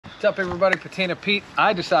What's up everybody, Patina Pete.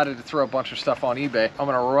 I decided to throw a bunch of stuff on eBay. I'm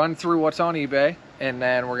gonna run through what's on eBay and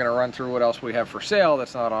then we're gonna run through what else we have for sale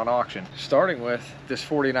that's not on auction. Starting with this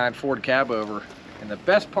 49 Ford cab over. And the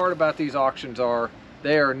best part about these auctions are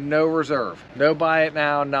they are no reserve. No buy it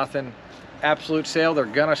now, nothing. Absolute sale, they're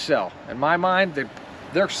gonna sell. In my mind,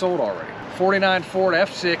 they're sold already. 49 Ford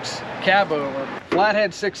F6 cab over,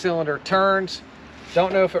 flathead 6-cylinder, turns.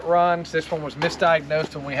 Don't know if it runs. This one was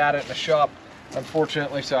misdiagnosed when we had it in the shop,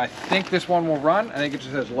 unfortunately, so I think this one will run. I think it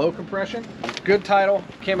just has low compression. Good title,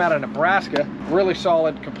 came out of Nebraska. Really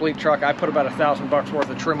solid, complete truck. I put about $1,000 worth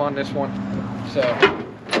of trim on this one. So,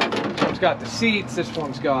 this one's got the seats, this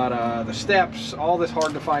one's got the steps, all this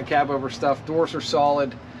hard to find cab over stuff. Doors are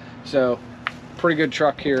solid, so pretty good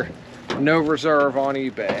truck here. No reserve on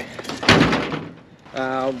eBay.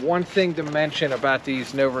 One thing to mention about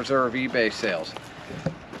these no reserve eBay sales.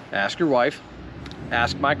 Ask your wife.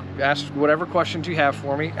 Ask whatever questions you have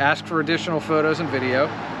for me. Ask for additional photos and video.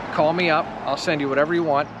 Call me up. I'll send you whatever you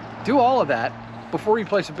want. Do all of that before you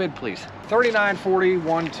place a bid, please. 39, 40,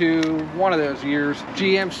 1-2, one of those years.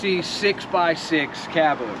 GMC 6x6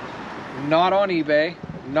 cab over. Not on eBay.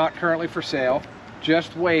 Not currently for sale.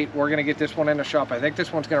 Just wait. We're going to get this one in the shop. I think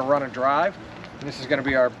this one's going to run and drive. And this is going to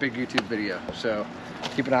be our big YouTube video. So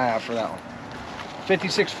keep an eye out for that one.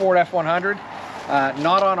 56 Ford F100.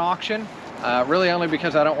 Not on auction. Really only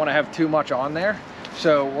because I don't want to have too much on there.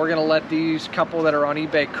 So we're gonna let these couple that are on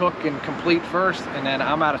eBay cook and complete first, and then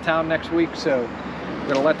I'm out of town next week, so we're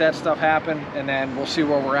gonna let that stuff happen, and then we'll see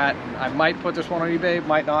where we're at. I might put this one on eBay,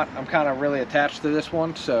 might not. I'm kind of really attached to this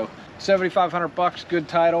one. So 7,500 bucks, good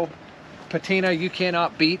title. Patina you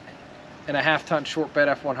cannot beat in a half-ton short bed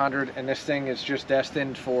F100, and this thing is just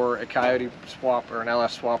destined for a Coyote swap or an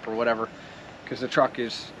LS swap or whatever, because the truck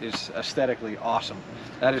is aesthetically awesome.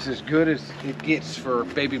 That is as good as it gets for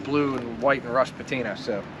baby blue and white and rust patina.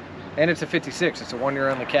 So, and it's a 56, it's a 1-year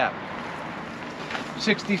only cab.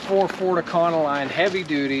 64 Ford Econoline heavy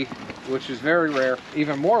duty, which is very rare.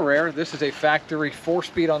 Even more rare, this is a factory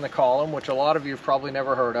 4-speed on the column, which a lot of you have probably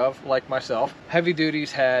never heard of, like myself. Heavy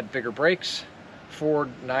duties had bigger brakes, Ford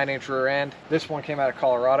 9-inch rear end. This one came out of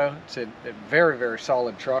Colorado. It's a very, very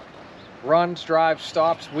solid truck. Runs, drives,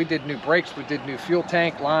 stops. We did new brakes, we did new fuel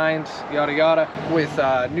tank lines, yada yada, with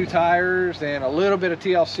new tires and a little bit of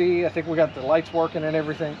TLC. I think we got the lights working and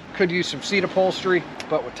everything. Could use some seat upholstery,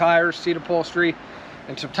 but with tires, seat upholstery,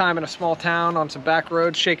 and some time in a small town on some back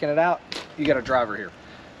roads shaking it out, you got a driver here.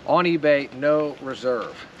 On eBay, no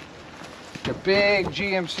reserve. The big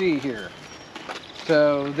GMC here.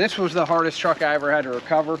 So this was the hardest truck I ever had to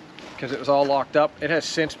recover, because it was all locked up. It has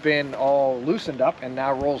since been all loosened up and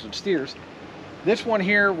now rolls and steers. This one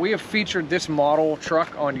here, we have featured this model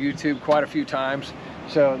truck on YouTube quite a few times,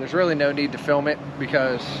 so there's really no need to film it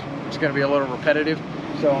because it's gonna be a little repetitive.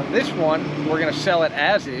 So on this one, we're gonna sell it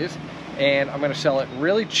as is, and I'm gonna sell it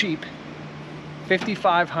really cheap,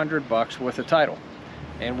 5,500 bucks with a title,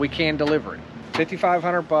 and we can deliver it.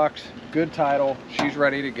 5,500 bucks, good title, she's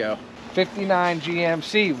ready to go. 59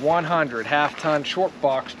 GMC 100 half-ton short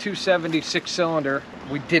box 270 6-cylinder.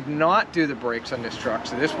 We did not do the brakes on this truck,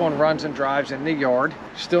 so this one runs and drives in the yard.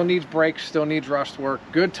 Still needs brakes, still needs rust work.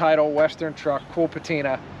 Good title, Western truck, cool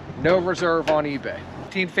patina. No reserve on eBay.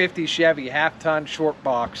 1950 Chevy half-ton short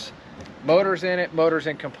box. Motors in it, motors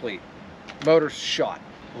incomplete. Motors shot.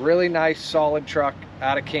 Really nice, solid truck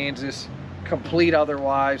out of Kansas. Complete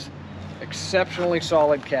otherwise. Exceptionally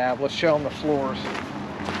solid cab. Let's show them the floors.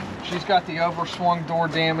 She's got the overswung door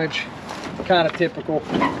damage, kind of typical.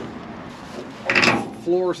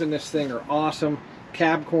 Floors in this thing are awesome.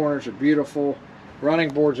 Cab corners are beautiful. Running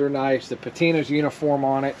boards are nice. The patina's uniform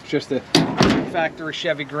on it. It's just a factory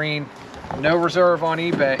Chevy green. No reserve on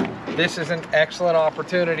eBay. This is an excellent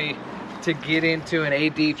opportunity to get into an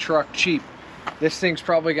AD truck cheap. This thing's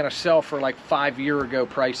probably gonna sell for like 5-year-ago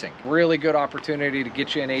pricing. Really good opportunity to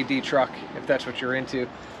get you an AD truck if that's what you're into.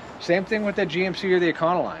 Same thing with that GMC or the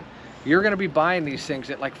Econoline. You're going to be buying these things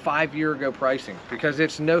at like 5-year-ago pricing, because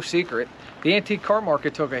it's no secret the antique car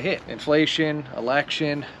market took a hit. Inflation,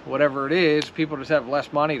 election, whatever it is, people just have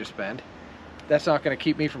less money to spend. That's not going to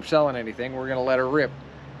keep me from selling anything. We're going to let her rip.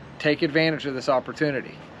 Take advantage of this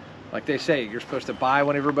opportunity. Like they say, you're supposed to buy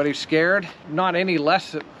when everybody's scared. Not any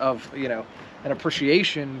less of, you know, an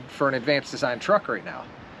appreciation for an advanced design truck right now.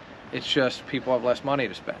 It's just people have less money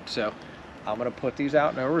to spend. So I'm going to put these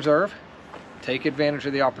out no reserve. Take advantage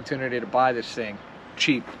of the opportunity to buy this thing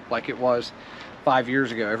cheap like it was 5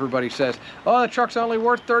 years ago. Everybody says, oh, the truck's only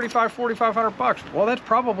worth 3,500, 4,500 bucks. Well, that's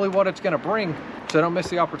probably what it's going to bring, so don't miss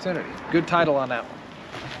the opportunity. Good title on that one.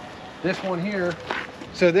 This one here,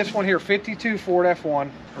 so this one here, 52 Ford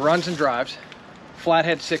F1, runs and drives.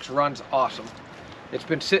 Flathead 6 runs awesome. It's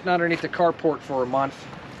been sitting underneath the carport for a month,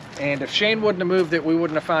 and if Shane wouldn't have moved it, we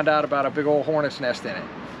wouldn't have found out about a big old hornet's nest in it.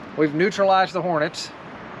 We've neutralized the hornets.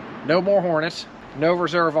 No more hornets. No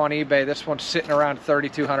reserve on eBay. This one's sitting around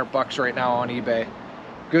 3,200 bucks right now on eBay.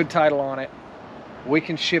 Good title on it. We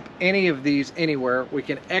can ship any of these anywhere. We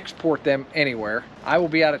can export them anywhere. I will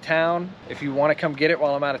be out of town. If you want to come get it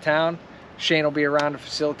while I'm out of town, Shane will be around to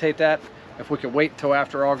facilitate that. If we could wait until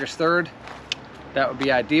after August 3rd, that would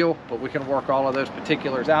be ideal, but we can work all of those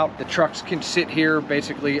particulars out. The trucks can sit here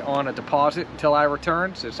basically on a deposit until I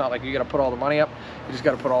return, so it's not like you gotta put all the money up. You just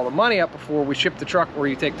gotta put all the money up before we ship the truck or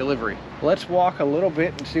you take delivery. Let's walk a little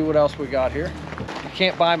bit and see what else we got here. You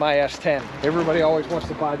can't buy my S10. Everybody always wants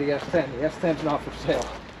to buy the S10. The S10's not for sale.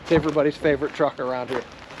 It's everybody's favorite truck around here.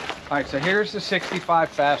 All right, so here's the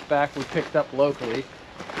 65 Fastback we picked up locally.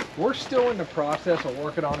 We're still in the process of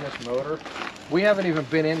working on this motor. We haven't even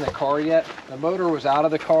been in the car yet. The motor was out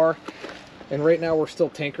of the car, and right now we're still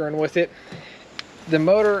tinkering with it. The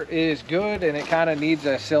motor is good, and it kind of needs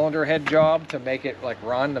a cylinder head job to make it like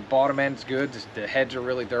run. The bottom end's good, the heads are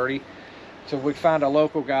really dirty. So we found a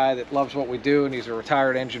local guy that loves what we do, and he's a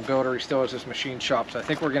retired engine builder. He still has his machine shop, so I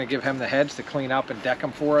think we're gonna give him the heads to clean up and deck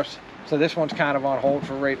them for us. So this one's kind of on hold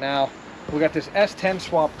for right now. We got this S10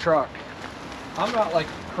 swap truck. I'm not like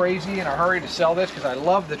crazy in a hurry to sell this because I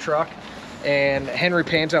love the truck, and Henry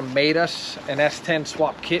Panza made us an S10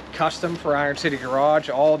 swap kit custom for Iron City Garage.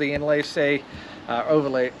 All the inlays say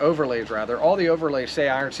overlays rather, all the overlays say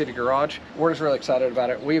Iron City Garage. We're just really excited about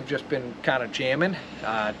it. We've just been kind of jamming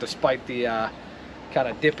despite the kind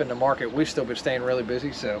of dip in the market. We've still been staying really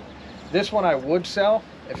busy. So this one I would sell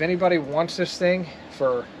if anybody wants this thing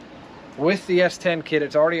for with the S10 kit.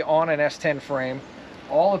 It's already on an S10 frame.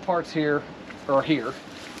 All the parts here are here.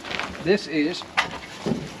 This is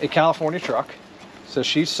a California truck, so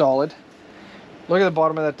she's solid. Look at the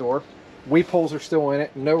bottom of that door. Weep holes are still in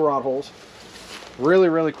it, no rod holes. Really,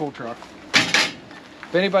 really cool truck.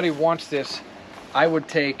 If anybody wants this, I would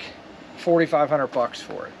take 4,500 bucks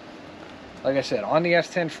for it. Like I said, on the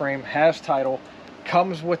S10 frame, has title,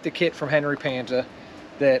 comes with the kit from Henry Panza.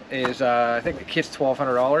 That is, I think the kit's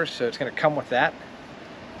 $1,200, so it's going to come with that.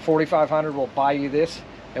 4,500 will buy you this,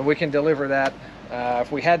 and we can deliver that.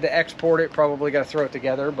 If we had to export it, probably got to throw it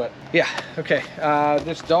together, but yeah, okay.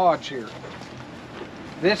 This Dodge here.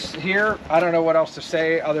 This here, I don't know what else to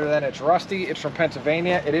say other than it's rusty. It's from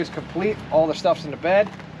Pennsylvania. It is complete. All the stuff's in the bed,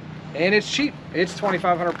 and it's cheap. It's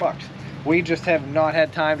 2,500 bucks. We just have not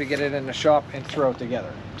had time to get it in the shop and throw it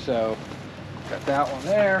together. So, got that one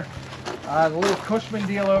there. The little Cushman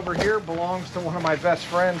deal over here belongs to one of my best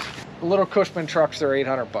friends. The little Cushman trucks, they're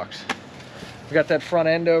 800 bucks. We got that front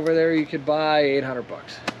end over there you could buy, 800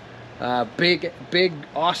 bucks. Big,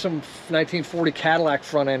 awesome 1940 Cadillac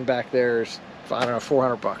front end back there is, I don't know,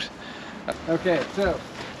 400 bucks. Okay, so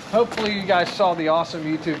hopefully you guys saw the awesome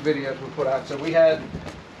YouTube videos we put out. So we had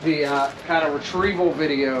the kind of retrieval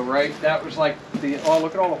video, right? That was like the, oh,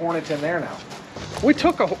 look at all the hornets in there now. We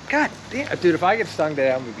took a, god damn, dude, if I get stung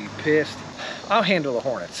today, I'm gonna be pissed. I'll handle the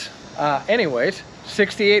hornets. Anyways,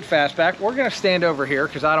 68 Fastback. We're gonna stand over here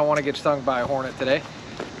because I don't want to get stung by a hornet today.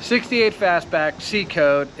 68 Fastback, C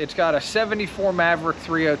code. It's got a 74 Maverick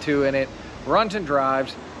 302 in it. Runs and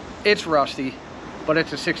drives. It's rusty, but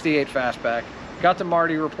it's a 68 Fastback. Got the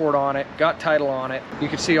Marty report on it, got title on it. You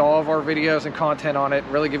can see all of our videos and content on it,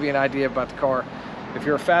 really give you an idea about the car. If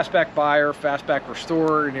you're a Fastback buyer, Fastback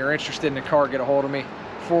restorer, and you're interested in the car, get a hold of me.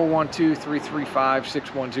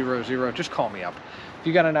 412-335-6100. Just call me up. If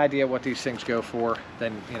you got an idea what these things go for,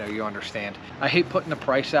 then you understand. I hate putting the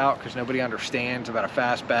price out because nobody understands about a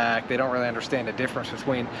Fastback. They don't really understand the difference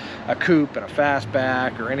between a coupe and a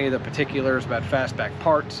Fastback or any of the particulars about Fastback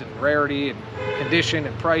parts and rarity and condition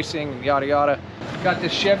and pricing and yada yada. Got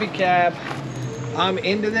this Chevy cab. I'm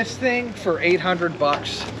into this thing for 800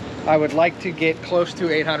 bucks. I would like to get close to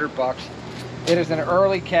 800 bucks. It is an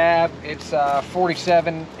early cab. It's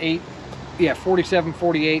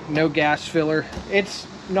 4748, no gas filler. It's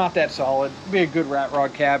not that solid. Be a good rat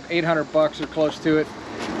rod cab. 800 bucks or close to it.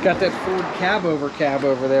 Got that Ford cab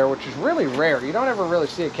over there, which is really rare. You don't ever really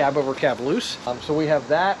see a cab over cab loose. So we have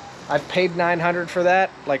that. I paid 900 for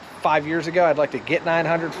that like 5 years ago. I'd like to get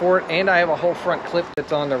 900 for it, and I have a whole front clip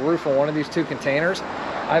that's on the roof of one of these two containers.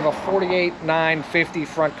 I have a 48,950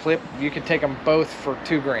 front clip. You can take them both for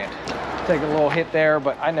 $2,000. Take a little hit there,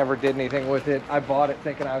 but I never did anything with it. I bought it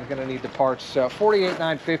thinking I was going to need the parts. So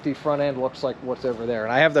 48,950 front end looks like what's over there,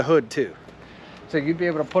 and I have the hood too. So you'd be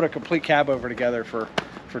able to put a complete cab over together for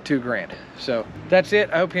for 2 grand. So that's it.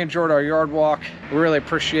 I hope you enjoyed our yard walk. We really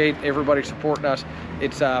appreciate everybody supporting us.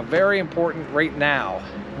 It's very important right now,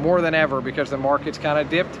 more than ever, because the market's kind of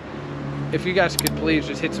dipped. If you guys could please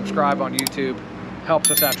just hit subscribe on YouTube, helps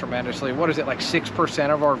us out tremendously. What is it, like 6%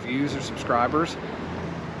 of our views are subscribers?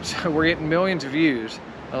 So we're getting millions of views,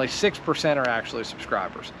 only 6% are actually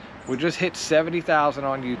subscribers. We just hit 70,000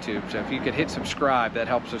 on YouTube, so if you could hit subscribe, that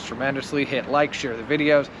helps us tremendously. Hit like, share the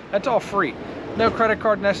videos, that's all free. No credit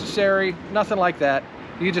card necessary, nothing like that.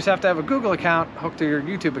 You just have to have a Google account hooked to your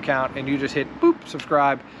YouTube account, and you just hit boop,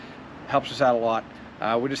 subscribe. Helps us out a lot.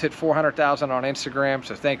 We just hit 400,000 on Instagram,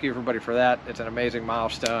 so thank you everybody for that. It's an amazing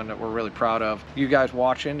milestone that we're really proud of. You guys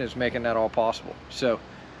watching is making that all possible. So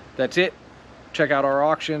that's it. Check out our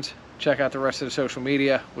auctions. Check out the rest of the social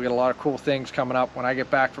media. We got a lot of cool things coming up. When I get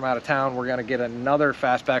back from out of town, we're gonna get another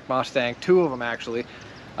fastback Mustang, 2 of them actually.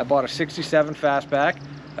 I bought a 67 fastback,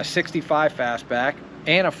 a 65 fastback,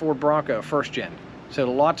 and a Ford Bronco first gen.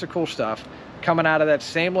 So lots of cool stuff coming out of that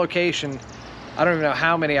same location. I don't even know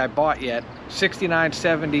how many I bought yet. 69,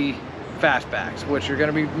 70 fastbacks, which are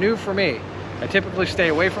gonna be new for me. I typically stay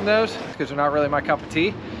away from those because they're not really my cup of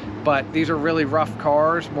tea. But these are really rough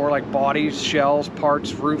cars, more like bodies, shells,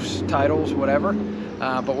 parts, roofs, titles, whatever.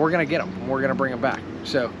 But we're gonna get them, we're gonna bring them back.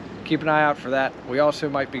 So keep an eye out for that. We also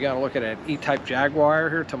might be gonna look at an E-Type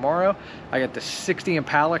Jaguar here tomorrow. I got the 60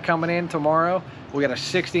 Impala coming in tomorrow. We got a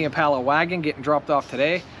 60 Impala wagon getting dropped off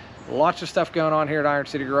today. Lots of stuff going on here at Iron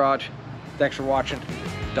City Garage. Thanks for watching.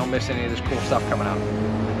 Don't miss any of this cool stuff coming out.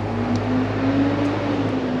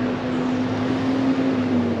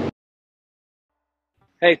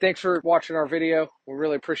 Hey, thanks for watching our video. We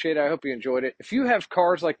really appreciate it. I hope you enjoyed it. If you have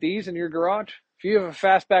cars like these in your garage, if you have a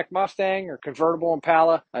fastback Mustang or convertible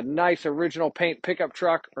Impala, a nice original paint pickup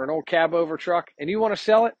truck or an old cab over truck, and you want to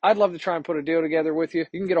sell it, I'd love to try and put a deal together with you.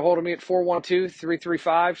 You can get a hold of me at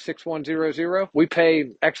 412-335-6100. We pay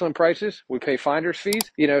excellent prices. We pay finder's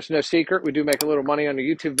fees. You know, it's no secret. We do make a little money on the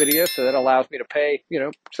YouTube videos, so that allows me to pay, you know,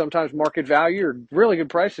 sometimes market value or really good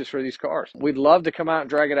prices for these cars. We'd love to come out and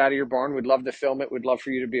drag it out of your barn. We'd love to film it. We'd love for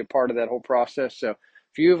you to be a part of that whole process. So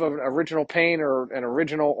if you have an original paint or an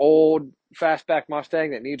original old fastback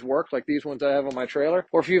Mustang that needs work, like these ones I have on my trailer,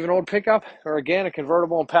 or if you have an old pickup, or again, a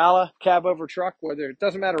convertible Impala, cab over truck, whether it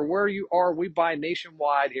doesn't matter where you are, we buy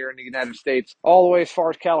nationwide here in the United States, all the way as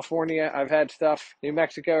far as California. I've had stuff, New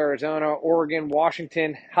Mexico, Arizona, Oregon,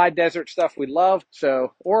 Washington, high desert stuff we love.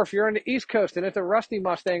 So, or if you're in the East Coast and it's a rusty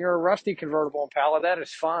Mustang or a rusty convertible Impala, that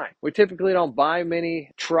is fine. We typically don't buy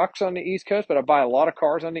many trucks on the East Coast, but I buy a lot of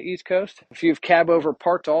cars on the East Coast. If you have cab over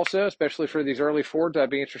parts also, especially for these early Fords, I'd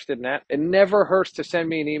be interested in that. It never hurts to send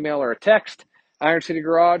me an email or a text.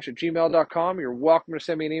 IronCityGarage@gmail.com. You're welcome to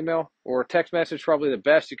send me an email or a text message, probably the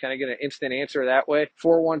best. You kind of get an instant answer that way.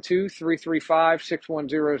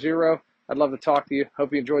 412-335-6100. I'd love to talk to you.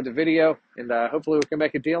 Hope you enjoyed the video, and hopefully we can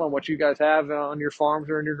make a deal on what you guys have on your farms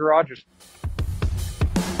or in your garages.